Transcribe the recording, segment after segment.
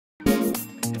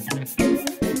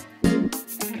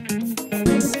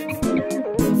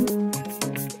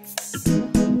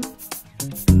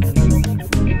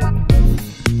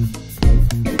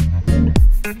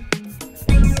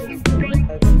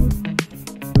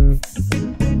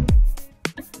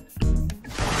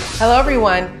Hello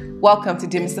everyone, welcome to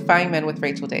Demystifying Men with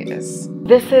Rachel Davis.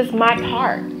 This is my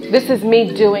part. This is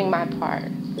me doing my part.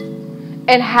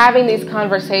 And having these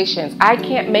conversations. I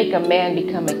can't make a man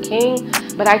become a king,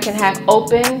 but I can have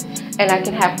open and I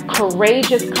can have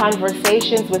courageous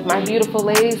conversations with my beautiful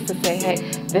ladies to say, hey,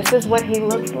 this is what he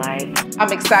looks like.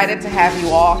 I'm excited to have you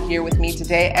all here with me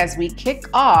today as we kick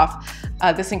off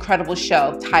this incredible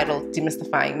show titled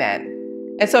Demystifying Men.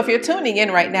 And so if you're tuning in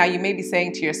right now, you may be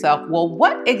saying to yourself, well,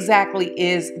 what exactly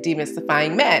is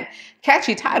Demystifying Men?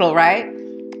 Catchy title, right?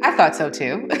 I thought so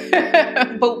too.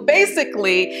 But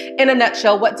basically, in a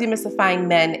nutshell, what Demystifying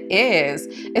Men is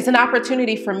an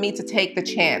opportunity for me to take the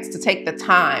chance, to take the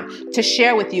time to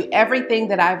share with you everything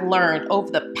that I've learned over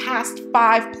the past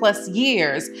 5+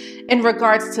 years in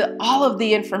regards to all of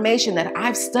the information that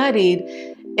I've studied.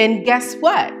 And guess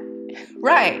what?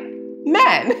 Right.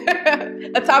 Men,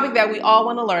 a topic that we all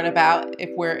want to learn about if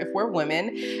we're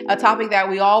women, a topic that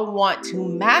we all want to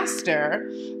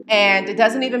master. And it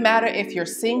doesn't even matter if you're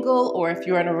single or if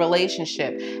you're in a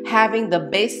relationship, having the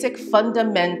basic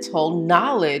fundamental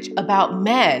knowledge about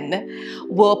men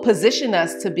will position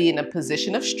us to be in a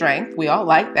position of strength. We all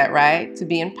like that, right? To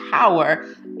be in power,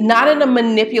 not in a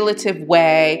manipulative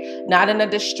way, not in a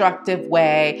destructive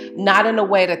way, not in a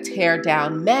way to tear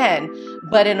down men,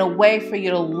 but in a way for you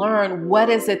to learn what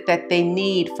is it that they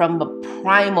need from a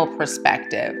primal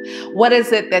perspective. What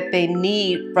is it that they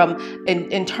need from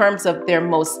in terms of their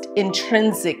most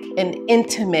intrinsic and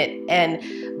intimate and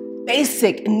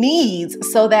basic needs,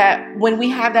 so that when we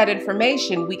have that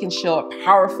information, we can show up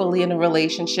powerfully in a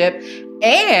relationship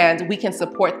and we can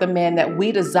support the man that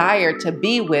we desire to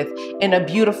be with in a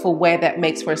beautiful way that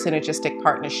makes for a synergistic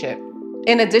partnership.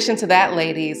 In addition to that,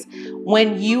 ladies,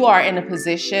 when you are in a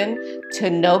position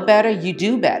to know better, you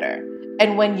do better.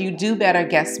 And when you do better,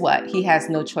 guess what? He has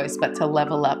no choice but to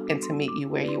level up and to meet you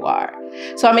where you are.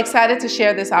 So I'm excited to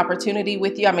share this opportunity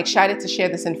with you. I'm excited to share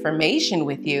this information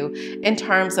with you in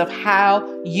terms of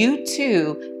how you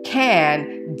too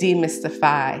can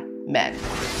demystify men.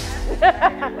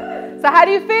 So how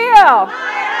do you feel?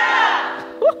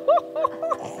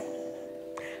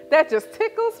 That just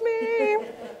tickles me.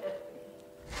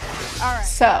 All right.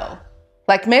 So,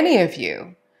 like many of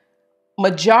you,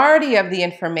 majority of the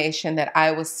information that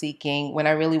I was seeking when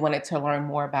I really wanted to learn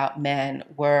more about men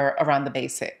were around the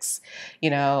basics.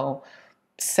 You know,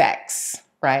 sex,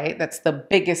 right? That's the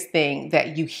biggest thing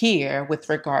that you hear with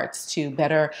regards to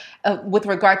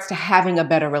having a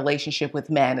better relationship with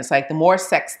men. It's like the more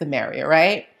sex, the merrier,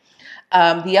 right?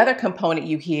 The other component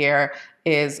you hear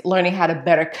is learning how to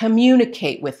better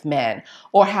communicate with men,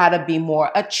 or how to be more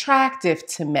attractive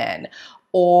to men,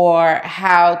 or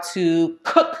how to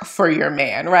cook for your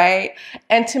man, right?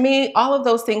 And to me, all of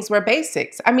those things were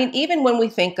basics. I mean, even when we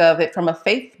think of it from a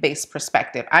faith-based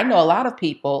perspective, I know a lot of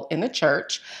people in the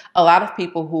church, a lot of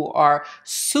people who are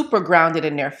super grounded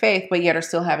in their faith, but yet are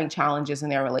still having challenges in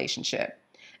their relationship.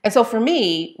 And so for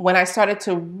me, when I started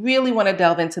to really want to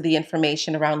delve into the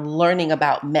information around learning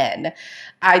about men,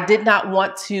 I did not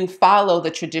want to follow the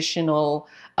traditional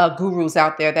gurus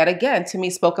out there that, again, to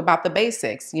me spoke about the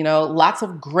basics. You know, lots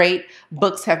of great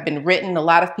books have been written. A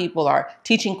lot of people are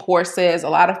teaching courses. A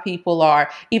lot of people are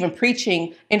even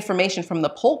preaching information from the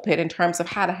pulpit in terms of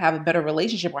how to have a better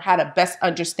relationship or how to best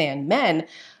understand men.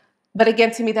 But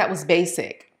again, to me, that was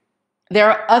basic. There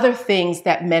are other things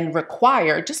that men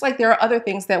require, just like there are other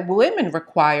things that women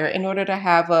require in order to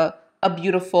have a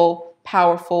beautiful,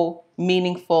 powerful,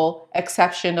 meaningful,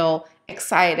 exceptional,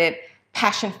 excited,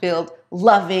 passion-filled,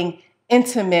 loving,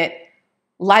 intimate,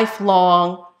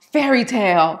 lifelong, fairy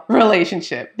tale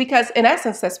relationship. Because in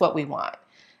essence, that's what we want.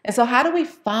 And so how do we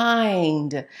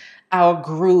find our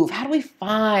groove? How do we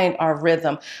find our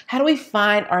rhythm? How do we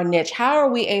find our niche? How are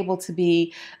we able to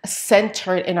be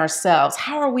centered in ourselves?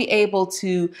 How are we able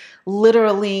to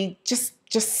literally just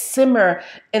simmer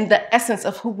in the essence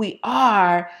of who we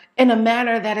are in a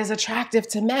manner that is attractive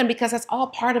to men? Because that's all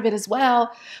part of it as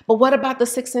well. But what about the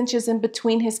 6 inches in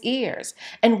between his ears?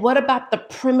 And what about the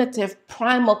primitive,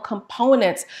 primal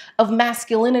components of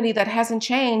masculinity that hasn't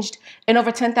changed in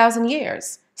over 10,000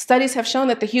 years? Studies have shown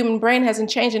that the human brain hasn't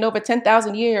changed in over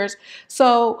 10,000 years.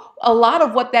 So a lot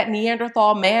of what that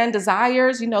Neanderthal man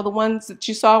desires, you know, the ones that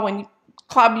you saw when you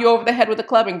clubbed you over the head with a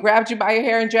club and grabbed you by your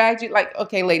hair and dragged you, like,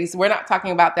 okay, ladies, we're not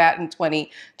talking about that in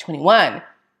 2021.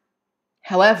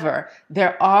 However,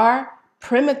 there are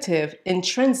primitive,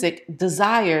 intrinsic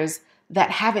desires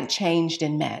that haven't changed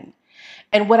in men.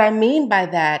 And what I mean by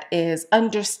that is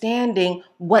understanding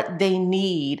what they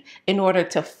need in order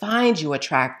to find you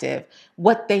attractive,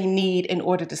 what they need in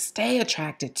order to stay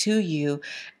attracted to you,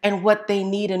 and what they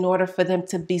need in order for them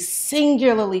to be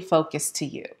singularly focused to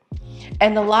you.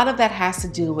 And a lot of that has to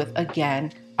do with,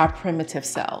 again, our primitive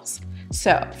selves.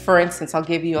 So, for instance, I'll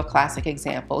give you a classic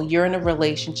example. You're in a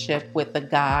relationship with a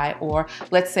guy, or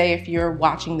let's say if you're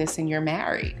watching this and you're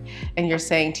married and you're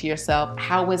saying to yourself,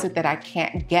 how is it that I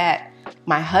can't get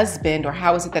my husband, or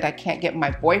how is it that I can't get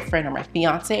my boyfriend or my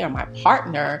fiance or my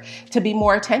partner to be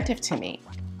more attentive to me?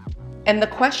 And the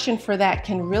question for that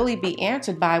can really be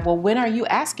answered by, well, when are you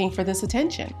asking for this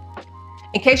attention?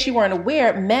 In case you weren't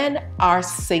aware, men are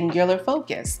singular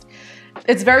focused.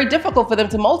 It's very difficult for them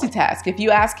to multitask. If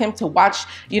you ask him to watch,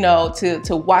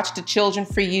 to watch the children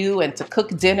for you and to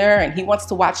cook dinner, and he wants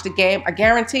to watch the game, I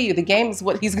guarantee you the game is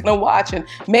what he's going to watch, and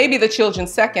maybe the children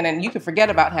second, and you can forget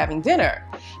about having dinner,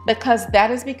 because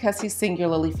he's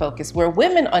singularly focused. Where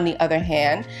women, on the other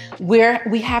hand, where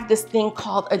we have this thing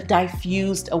called a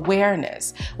diffused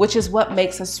awareness, which is what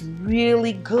makes us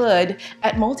really good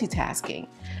at multitasking.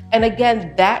 And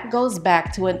again, that goes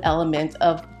back to an element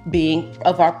of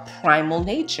our primal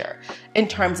nature in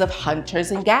terms of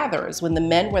hunters and gatherers. When the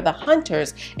men were the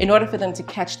hunters, in order for them to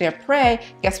catch their prey,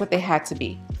 guess what they had to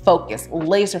be? Focused,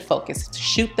 laser focused, to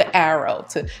shoot the arrow,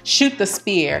 to shoot the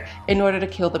spear in order to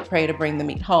kill the prey, to bring the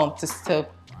meat home,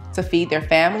 to feed their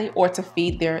family or to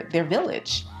feed their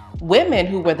village. Women,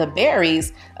 who were the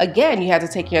berries, again, you had to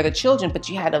take care of the children, but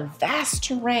you had a vast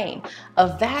terrain,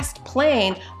 a vast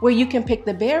plain where you can pick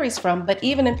the berries from. But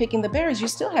even in picking the berries, you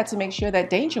still had to make sure that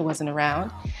danger wasn't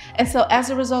around. And so as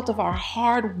a result of our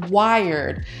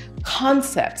hardwired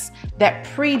concepts that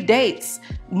predates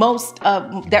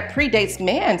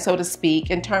man, so to speak,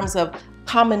 in terms of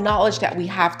common knowledge that we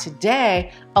have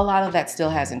today, a lot of that still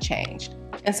hasn't changed.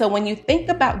 And so when you think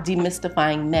about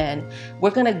demystifying men, we're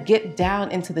going to get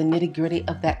down into the nitty-gritty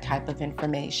of that type of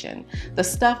information. The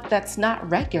stuff that's not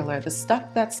regular, the stuff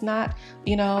that's not,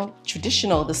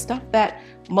 traditional, the stuff that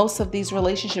most of these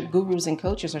relationship gurus and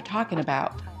coaches are talking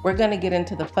about. We're going to get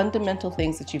into the fundamental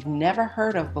things that you've never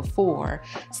heard of before,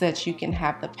 so that you can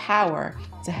have the power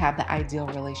to have the ideal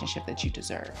relationship that you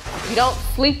deserve. You don't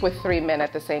sleep with 3 men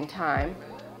at the same time,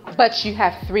 but you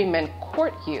have 3 men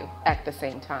court you at the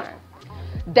same time.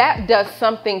 That does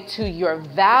something to your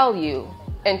value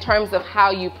in terms of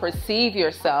how you perceive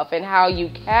yourself and how you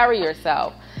carry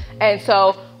yourself. And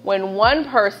so when one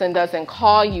person doesn't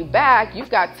call you back, you've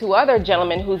got 2 other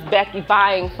gentlemen who's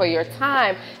vying for your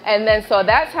time. And then so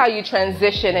that's how you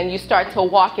transition and you start to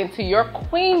walk into your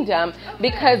queendom,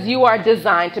 because you are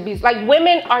designed to be, like,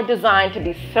 women are designed to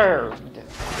be served.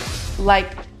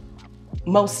 Like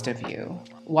most of you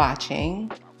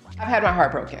watching, I've had my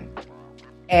heart broken.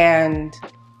 And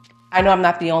I know I'm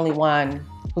not the only one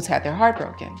who's had their heart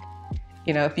broken.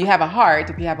 If you have a heart,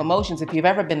 if you have emotions, if you've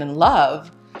ever been in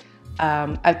love,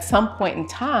 at some point in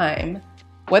time,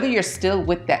 whether you're still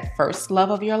with that first love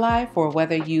of your life, or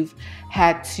whether you've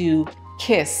had to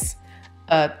kiss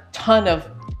a ton of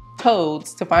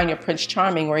toads to find your Prince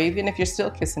Charming, or even if you're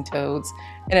still kissing toads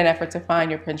in an effort to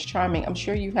find your Prince Charming, I'm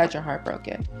sure you've had your heart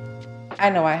broken. I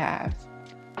know I have.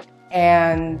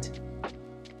 And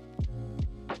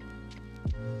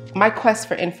my quest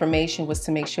for information was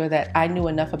to make sure that I knew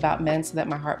enough about men so that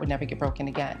my heart would never get broken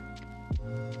again.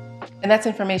 And that's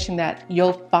information that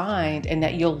you'll find and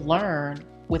that you'll learn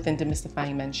within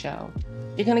Demystifying Men show.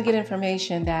 You're going to get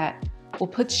information that will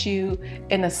put you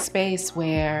in a space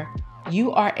where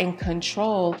you are in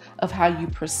control of how you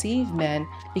perceive men,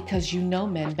 because you know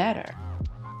men better.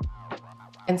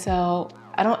 And so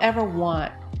I don't ever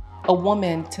want a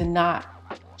woman to not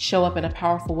show up in a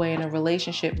powerful way in a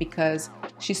relationship because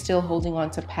she's still holding on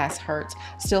to past hurts,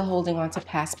 still holding on to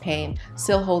past pain,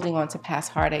 still holding on to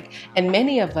past heartache. And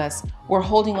many of us were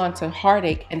holding on to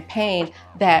heartache and pain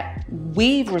that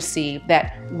we've received,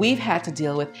 that we've had to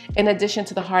deal with, in addition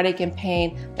to the heartache and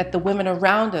pain that the women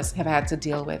around us have had to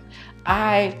deal with.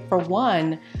 I, for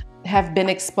one, have been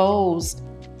exposed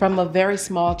from a very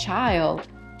small child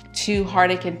to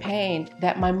heartache and pain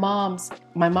that my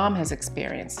mom has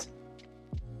experienced.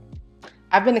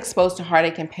 I've been exposed to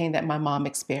heartache and pain that my mom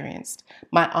experienced,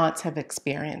 my aunts have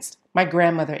experienced, my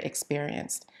grandmother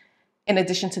experienced, in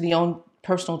addition to the own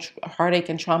personal heartache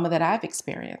and trauma that I've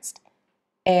experienced.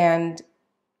 And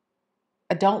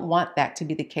I don't want that to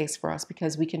be the case for us,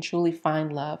 because we can truly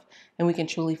find love and we can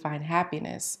truly find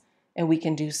happiness, and we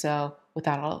can do so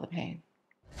without all of the pain.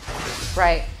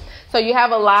 Right. So you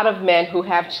have a lot of men who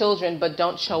have children but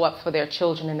don't show up for their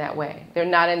children in that way. They're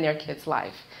not in their kid's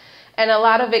life. And a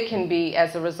lot of it can be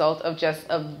as a result of just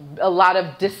a lot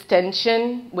of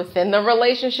distension within the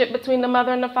relationship between the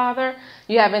mother and the father.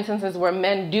 You have instances where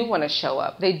men do want to show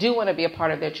up. They do want to be a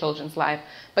part of their children's life.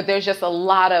 But there's just a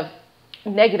lot of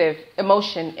negative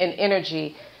emotion and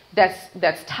energy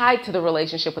that's tied to the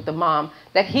relationship with the mom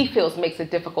that he feels makes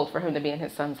it difficult for him to be in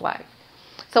his son's life.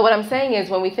 So what I'm saying is,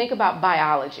 when we think about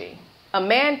biology, a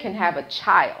man can have a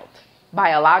child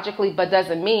biologically, but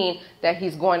doesn't mean that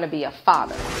he's going to be a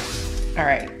father. All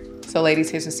right. So ladies,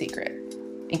 here's a secret,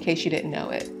 in case you didn't know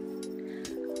it.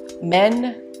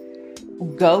 Men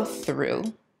go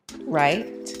through, right?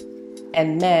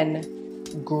 And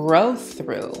men grow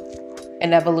through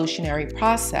an evolutionary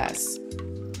process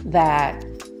that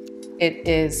it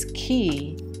is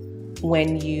key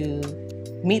when you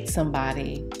meet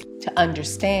somebody to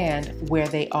understand where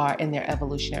they are in their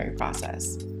evolutionary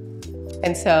process.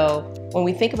 And so when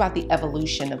we think about the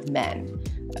evolution of men,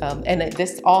 and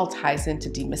this all ties into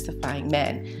demystifying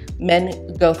men.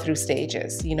 Men go through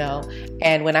stages, you know,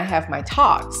 and when I have my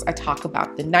talks, I talk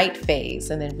about the night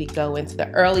phase, and then we go into the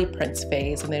early prince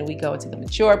phase, and then we go into the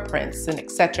mature prince, and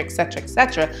et cetera, et cetera, et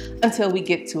cetera, until we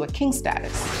get to a king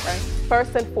status, right?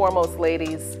 First and foremost,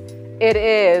 ladies, it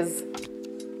is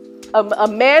a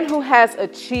man who has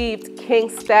achieved king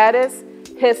status,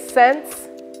 his sense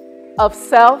of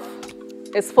self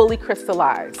is fully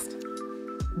crystallized,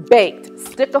 baked.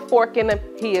 Stick a fork in him,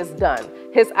 he is done.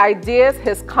 His ideas,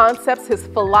 his concepts, his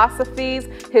philosophies,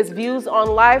 his views on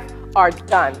life are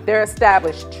done. They're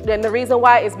established. And the reason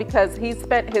why is because he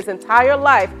spent his entire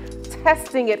life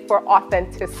testing it for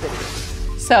authenticity.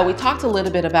 So we talked a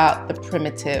little bit about the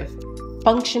primitive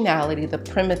functionality, the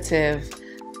primitive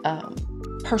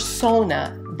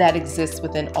persona that exists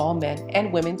within all men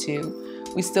and women too.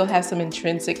 We still have some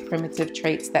intrinsic primitive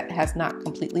traits that has not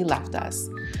completely left us.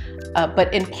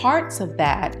 But in parts of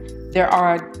that, there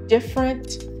are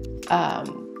different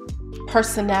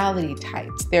personality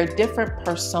types. There are different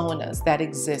personas that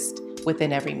exist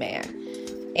within every man.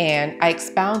 And I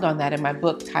expound on that in my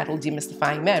book titled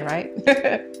Demystifying Men, right?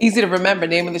 Easy to remember,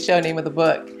 name of the show, name of the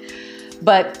book.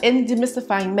 But in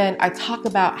Demystifying Men, I talk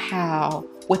about how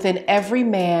within every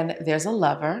man, there's a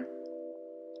lover.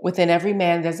 Within every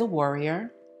man, there's a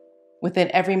warrior.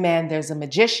 Within every man, there's a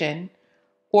magician.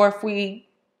 Or if we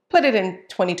put it in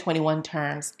 2021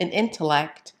 terms, an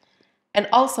intellect. And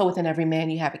also within every man,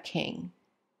 you have a king.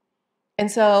 And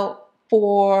so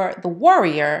for the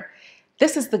warrior,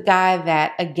 this is the guy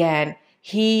that, again,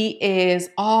 he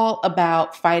is all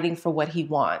about fighting for what he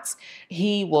wants.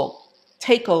 He will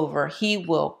take over. He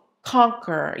will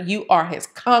conquer. You are his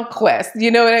conquest. You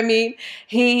know what I mean?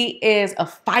 He is a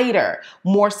fighter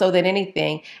more so than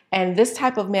anything. And this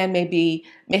type of man may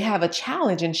have a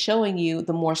challenge in showing you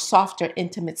the more softer,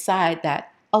 intimate side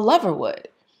that a lover would.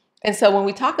 And so when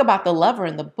we talk about the lover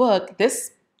in the book,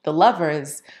 the lover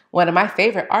is one of my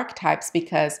favorite archetypes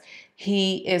because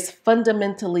he is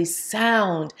fundamentally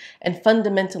sound and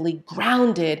fundamentally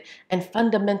grounded and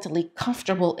fundamentally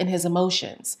comfortable in his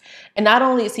emotions. And not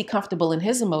only is he comfortable in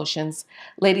his emotions,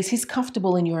 ladies, he's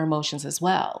comfortable in your emotions as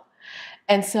well.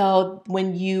 And so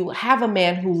when you have a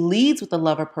man who leads with the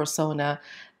lover persona,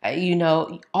 you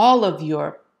know, all of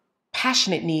your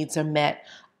passionate needs are met.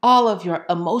 All of your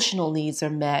emotional needs are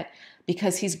met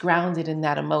because he's grounded in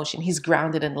that emotion. He's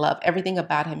grounded in love. Everything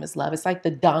about him is love. It's like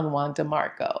the Don Juan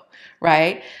DeMarco,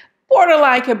 right?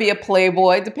 Borderline could be a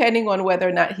playboy, depending on whether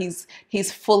or not he's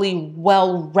fully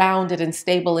well-rounded and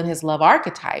stable in his love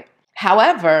archetype.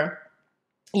 However,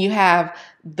 you have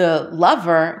the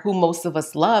lover who most of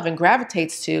us love and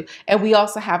gravitates to, and we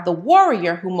also have the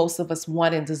warrior who most of us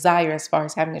want and desire as far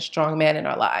as having a strong man in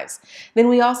our lives. Then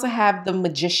we also have the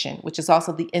magician, which is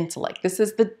also the intellect. This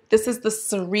is the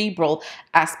cerebral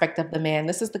aspect of the man.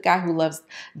 This is the guy who loves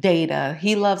data.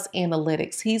 He loves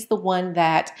analytics. He's the one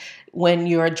that when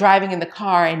you're driving in the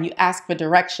car and you ask for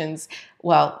directions,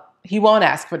 well, he won't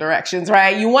ask for directions,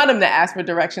 right? You want him to ask for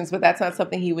directions, but that's not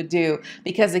something he would do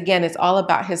because, again, it's all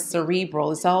about his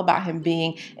cerebral. It's all about him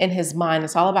being in his mind.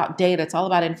 It's all about data. It's all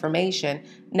about information.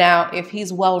 Now, if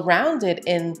he's well-rounded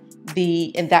in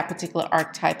that particular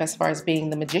archetype as far as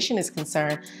being the magician is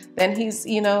concerned, then he's a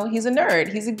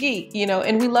nerd. He's a geek,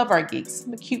 and we love our geeks,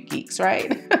 the cute geeks,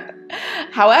 right?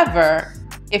 However,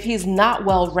 if he's not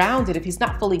well-rounded, if he's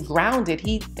not fully grounded,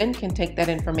 he then can take that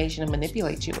information and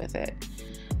manipulate you with it.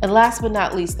 And last but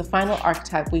not least, the final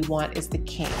archetype we want is the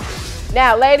king.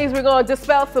 Now, ladies, we're going to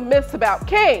dispel some myths about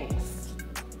kings.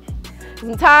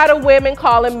 I'm tired of women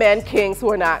calling men kings who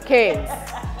are not kings.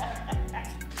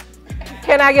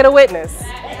 Can I get a witness?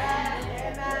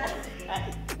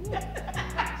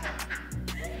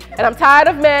 And I'm tired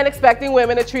of men expecting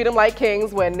women to treat them like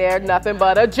kings when they're nothing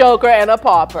but a joker and a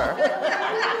pauper.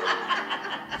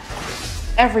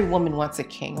 Every woman wants a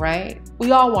king, right?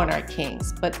 We all want our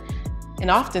kings, but And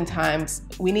oftentimes,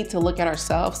 we need to look at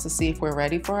ourselves to see if we're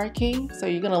ready for our king. So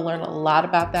you're going to learn a lot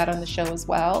about that on the show as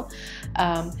well.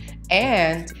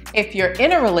 And if you're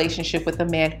in a relationship with a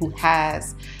man who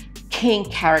has king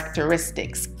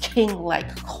characteristics,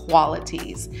 king-like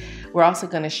qualities, we're also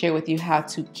going to share with you how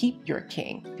to keep your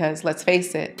king. Because let's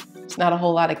face it, there's not a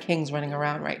whole lot of kings running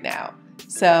around right now.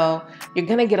 So you're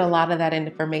going to get a lot of that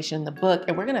information in the book.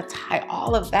 And we're going to tie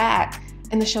all of that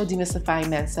in the show Demystifying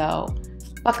Men. So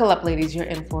buckle up, ladies. You're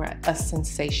in for a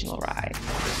sensational ride.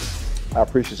 I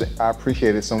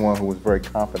appreciated someone who was very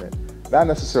confident, not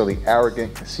necessarily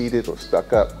arrogant, conceited, or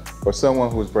stuck up, but someone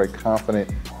who was very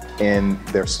confident in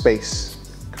their space,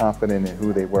 confident in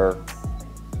who they were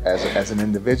as an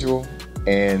individual,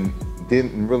 and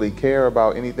didn't really care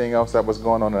about anything else that was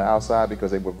going on the outside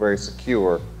because they were very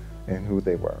secure in who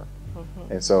they were.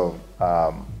 And so,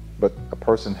 but a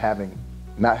person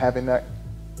not having that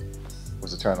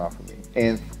was a turn off for me.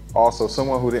 And also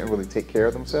someone who didn't really take care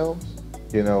of themselves.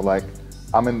 You know, like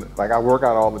I work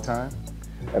out all the time,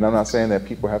 and I'm not saying that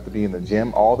people have to be in the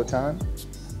gym all the time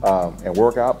and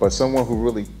work out, but someone who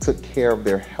really took care of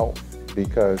their health,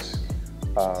 because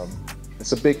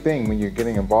it's a big thing when you're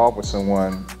getting involved with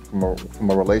someone from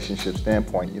a relationship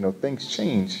standpoint. You know, things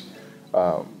change.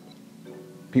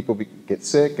 People get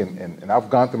sick, and I've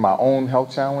gone through my own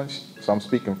health challenge, so I'm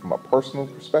speaking from a personal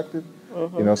perspective.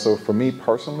 You know, so for me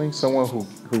personally, someone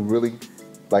who really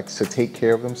likes to take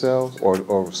care of themselves,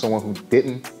 or someone who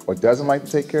didn't or doesn't like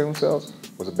to take care of themselves,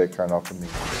 was a big turn off for me.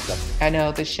 I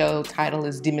know the show title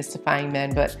is Demystifying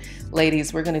Men, but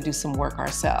ladies, we're going to do some work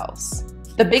ourselves.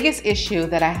 The biggest issue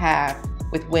that I have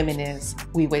with women is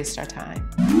we waste our time.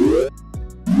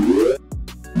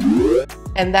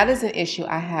 And that is an issue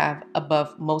I have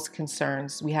above most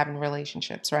concerns we have in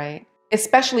relationships, right?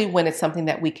 Especially when it's something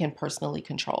that we can personally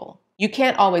control. You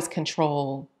can't always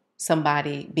control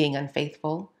somebody being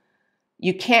unfaithful.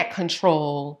 You can't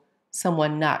control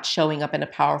someone not showing up in a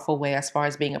powerful way as far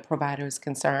as being a provider is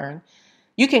concerned.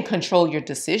 You can control your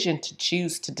decision to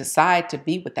choose to decide to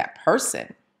be with that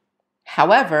person.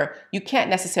 However, you can't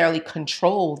necessarily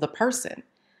control the person.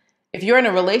 If you're in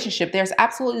a relationship, there's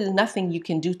absolutely nothing you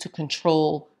can do to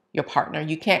control your partner.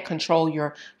 You can't control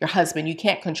your husband. You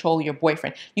can't control your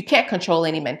boyfriend. You can't control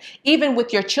any men. Even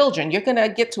with your children, you're going to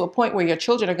get to a point where your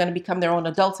children are going to become their own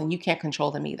adults and you can't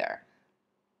control them either.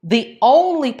 The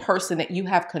only person that you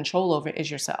have control over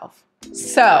is yourself.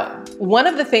 So one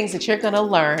of the things that you're going to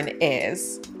learn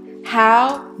is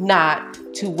how not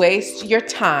to waste your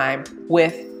time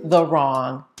with the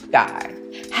wrong guy.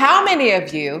 How many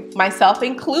of you, myself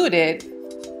included,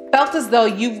 felt as though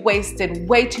you've wasted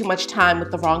way too much time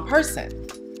with the wrong person?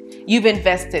 You've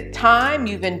invested time,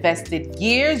 you've invested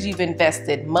years, you've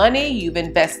invested money, you've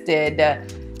invested,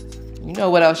 you know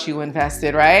what else you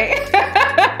invested, right?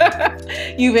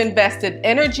 You've invested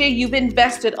energy, you've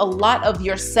invested a lot of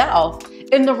yourself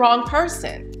in the wrong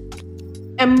person.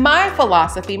 And my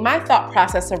philosophy, my thought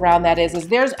process around that is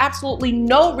there's absolutely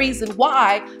no reason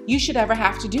why you should ever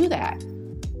have to do that.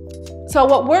 So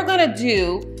what we're gonna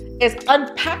do is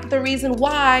unpack the reason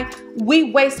why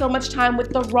we waste so much time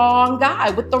with the wrong guy,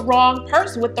 with the wrong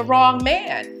person, with the wrong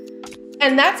man.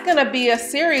 And that's gonna be a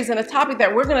series and a topic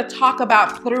that we're gonna talk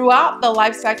about throughout the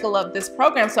life cycle of this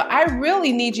program. So I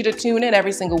really need you to tune in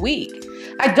every single week.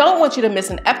 I don't want you to miss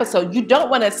an episode. You don't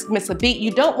wanna miss a beat.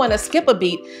 You don't wanna skip a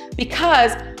beat,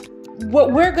 because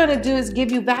what we're gonna do is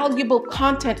give you valuable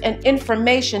content and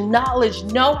information, knowledge,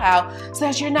 know-how, so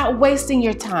that you're not wasting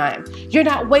your time. You're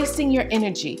not wasting your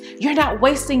energy. You're not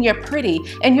wasting your pretty,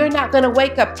 and you're not gonna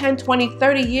wake up 10, 20,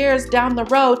 30 years down the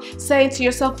road saying to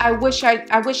yourself, I wish I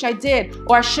did,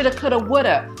 or I shoulda, coulda,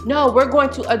 woulda. No, we're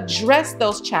going to address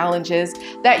those challenges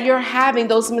that you're having,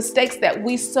 those mistakes that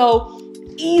we so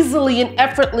easily and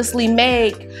effortlessly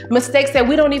make, mistakes that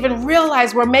we don't even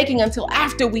realize we're making until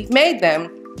after we've made them.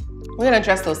 We're going to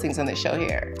address those things on this show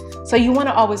here. So you want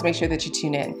to always make sure that you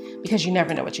tune in, because you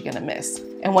never know what you're going to miss.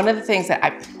 And one of the things that I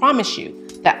promise you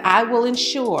that I will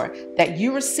ensure that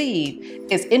you receive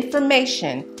is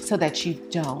information so that you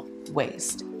don't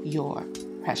waste your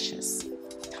precious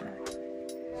time.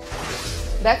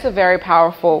 That's a very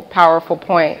powerful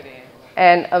point,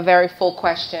 and a very full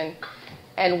question,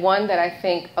 and one that I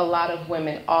think a lot of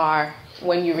women are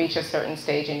when you reach a certain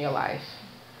stage in your life.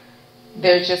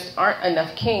 There just aren't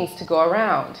enough kings to go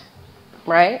around,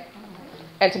 right?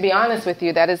 And to be honest with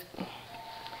you, that is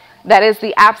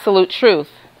the absolute truth.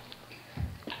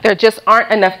 There just aren't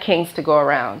enough kings to go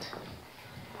around.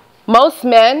 Most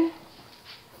men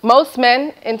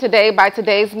in by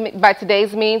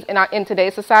today's means in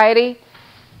today's society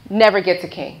never get to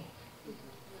king.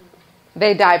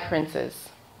 They die princes.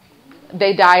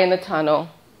 they die in the tunnel.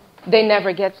 They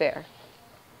never get there.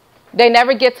 They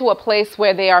never get to a place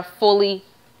where they are fully,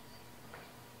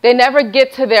 they never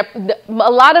get to their,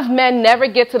 a lot of men never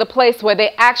get to the place where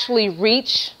they actually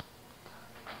reach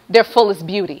their fullest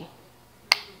beauty.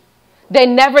 They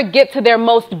never get to their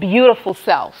most beautiful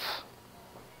self.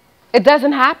 It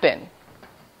doesn't happen.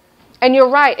 And you're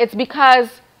right, it's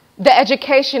because the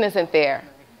education isn't there.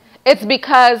 It's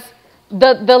because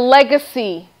the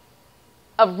legacy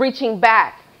of reaching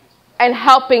back and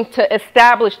helping to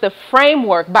establish the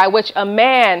framework by which a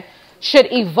man should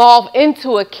evolve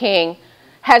into a king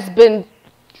has been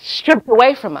stripped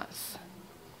away from us.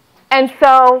 And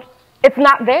so it's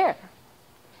not there.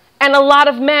 And a lot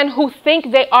of men who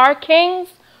think they are kings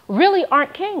really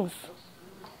aren't kings.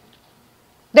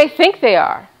 They think they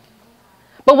are.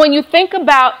 But when you think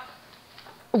about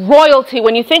royalty,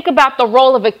 when you think about the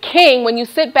role of a king, when you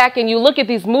sit back and you look at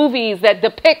these movies that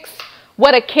depicts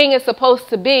what a king is supposed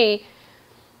to be,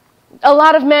 a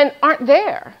lot of men aren't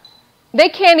there. They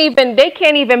can't even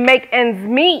make ends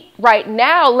meet right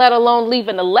now, let alone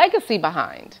leaving a legacy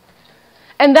behind.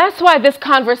 And that's why this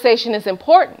conversation is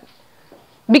important.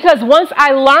 Because once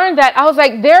I learned that, I was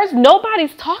like,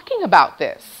 nobody's talking about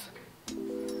this.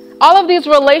 All of these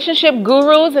relationship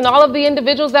gurus and all of the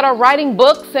individuals that are writing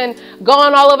books and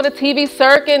going all over the TV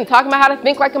circuit and talking about how to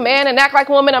think like a man and act like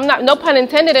a woman, no pun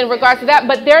intended in regards to that,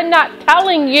 but they're not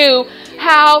telling you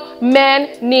how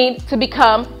men need to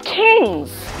become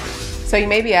kings. So you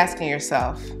may be asking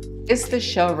yourself, is the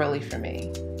show really for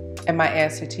me? And my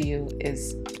answer to you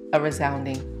is a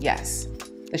resounding yes.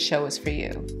 The show is for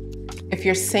you. If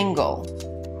you're single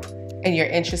and you're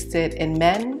interested in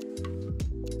men,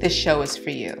 this show is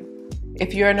for you.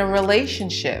 If you're in a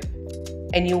relationship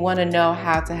and you want to know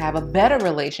how to have a better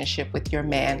relationship with your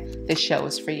man, this show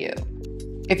is for you.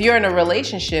 If you're in a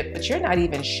relationship but you're not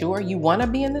even sure you want to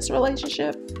be in this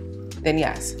relationship, then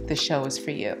yes, this show is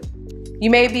for you. You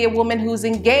may be a woman who's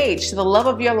engaged to the love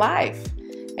of your life,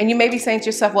 and you may be saying to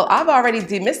yourself, well, I've already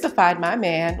demystified my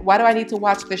man. Why do I need to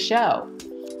watch the show?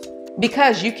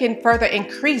 Because you can further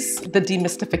increase the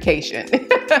demystification.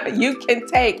 You can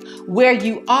take where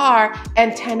you are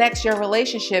and 10x your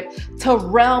relationship to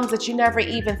realms that you never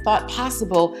even thought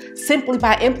possible simply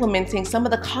by implementing some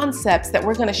of the concepts that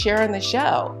we're going to share in the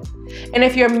show. And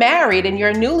if you're married and you're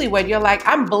a newlywed, you're like,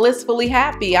 I'm blissfully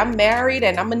happy. I'm married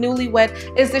and I'm a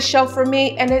newlywed. Is this show for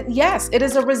me? And yes, it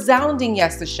is a resounding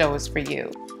yes, the show is for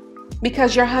you.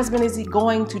 Because your husband is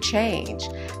going to change.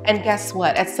 And guess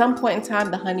what? At some point in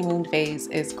time, the honeymoon phase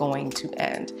is going to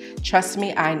end. Trust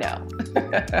me, I know.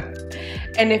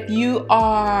 And if you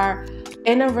are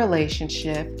in a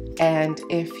relationship and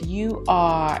if you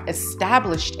are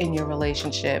established in your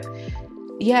relationship,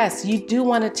 yes, you do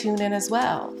want to tune in as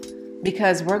well.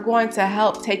 Because we're going to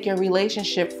help take your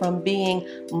relationship from being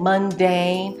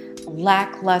mundane,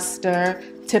 lackluster,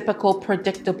 typical,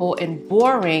 predictable, and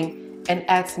boring, and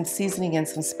add some seasoning and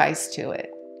some spice to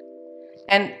it.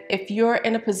 And if you're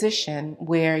in a position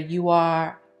where you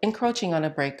are encroaching on a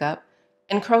breakup,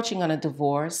 encroaching on a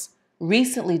divorce,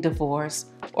 recently divorced,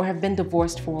 or have been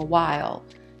divorced for a while,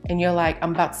 and you're like,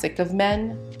 I'm about sick of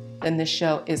men, then this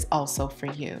show is also for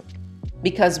you.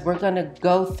 Because we're going to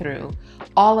go through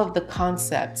all of the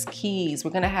concepts, keys. We're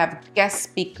going to have guest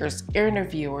speakers,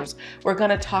 interviewers. We're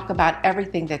going to talk about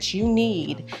everything that you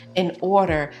need in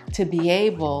order to be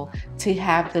able to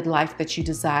have the life that you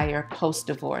desire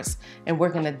post-divorce. And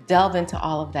we're going to delve into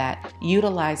all of that,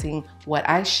 utilizing what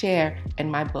I share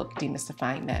in my book,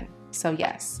 Demystifying Men. So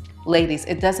yes, ladies,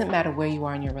 it doesn't matter where you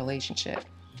are in your relationship.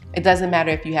 It doesn't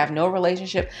matter if you have no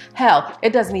relationship. Hell,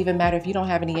 it doesn't even matter if you don't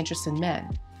have any interest in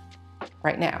men.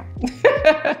 Right now.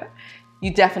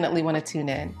 You definitely want to tune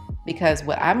in, because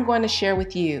what I'm going to share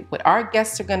with you, what our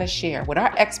guests are going to share, what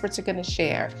our experts are going to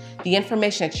share, the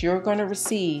information that you're going to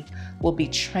receive will be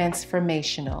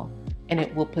transformational, and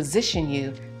it will position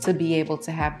you to be able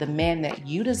to have the man that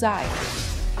you desire.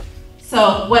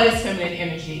 So what is feminine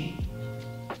energy?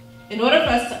 In order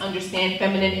for us to understand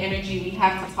feminine energy, we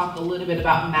have to talk a little bit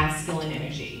about masculine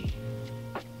energy.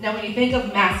 Now, when you think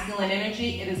of masculine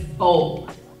energy, it is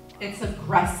bold. It's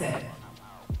aggressive.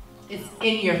 It's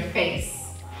in your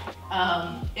face.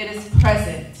 It is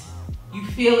present. You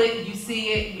feel it, you see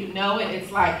it, you know it.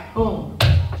 It's like, boom,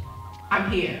 I'm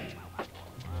here.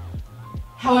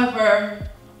 However,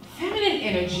 feminine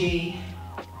energy,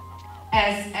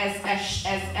 as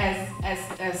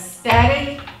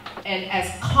static and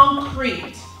as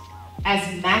concrete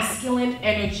as masculine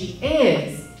energy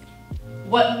is,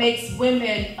 what makes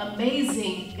women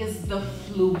amazing is the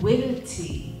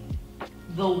fluidity,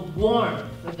 the warmth,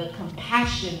 the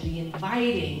compassion, the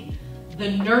inviting,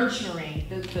 the nurturing,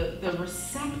 the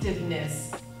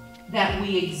receptiveness that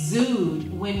we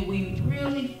exude when we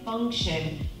really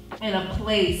function in a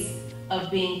place of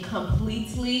being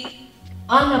completely,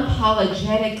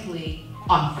 unapologetically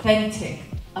authentic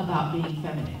about being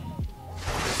feminine.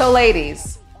 So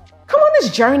ladies, come on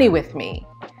this journey with me.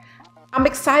 I'm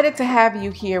excited to have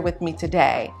you here with me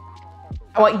today.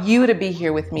 I want you to be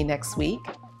here with me next week.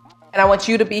 And I want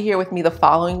you to be here with me the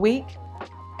following week.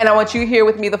 And I want you here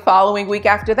with me the following week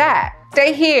after that.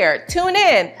 Stay here, tune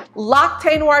in, lock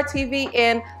Tay Noir TV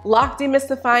in, lock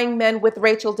Demystifying Men with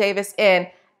Rachel Davis in.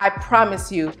 I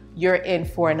promise you, you're in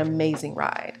for an amazing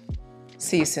ride.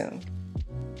 See you soon.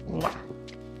 Mwah.